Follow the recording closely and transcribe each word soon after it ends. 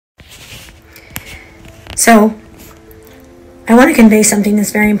So, I want to convey something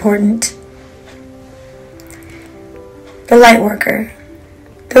that's very important. The lightworker,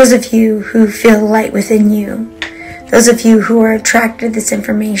 those of you who feel light within you, those of you who are attracted to this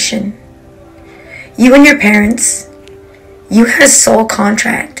information, you and your parents, you had a soul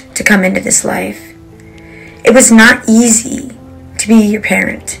contract to come into this life. It was not easy to be your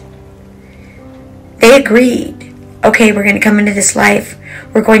parent. They agreed, okay, we're going to come into this life,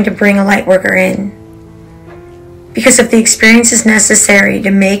 we're going to bring a light worker in. Because of the experiences necessary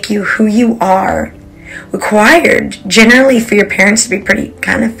to make you who you are, required generally for your parents to be pretty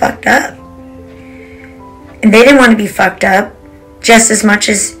kind of fucked up. And they didn't want to be fucked up just as much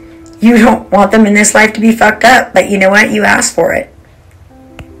as you don't want them in this life to be fucked up. But you know what? You asked for it.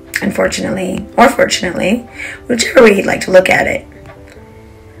 Unfortunately, or fortunately, whichever way you'd like to look at it.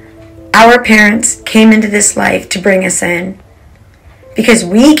 Our parents came into this life to bring us in because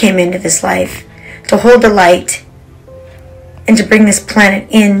we came into this life to hold the light and to bring this planet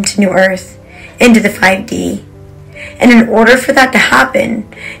into New Earth, into the 5D. And in order for that to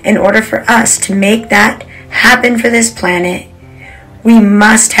happen, in order for us to make that happen for this planet, we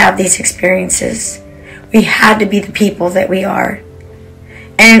must have these experiences. We had to be the people that we are.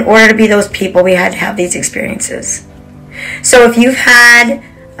 And in order to be those people, we had to have these experiences. So if you've had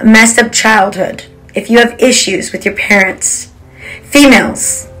a messed up childhood, if you have issues with your parents,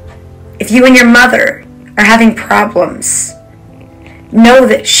 females, if you and your mother are having problems, know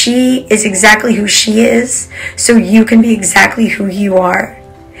that she is exactly who she is, so you can be exactly who you are.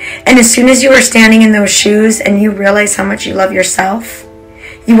 And as soon as you are standing in those shoes and you realize how much you love yourself,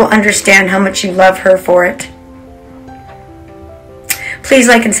 you will understand how much you love her for it. Please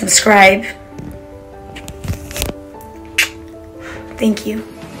like and subscribe. Thank you.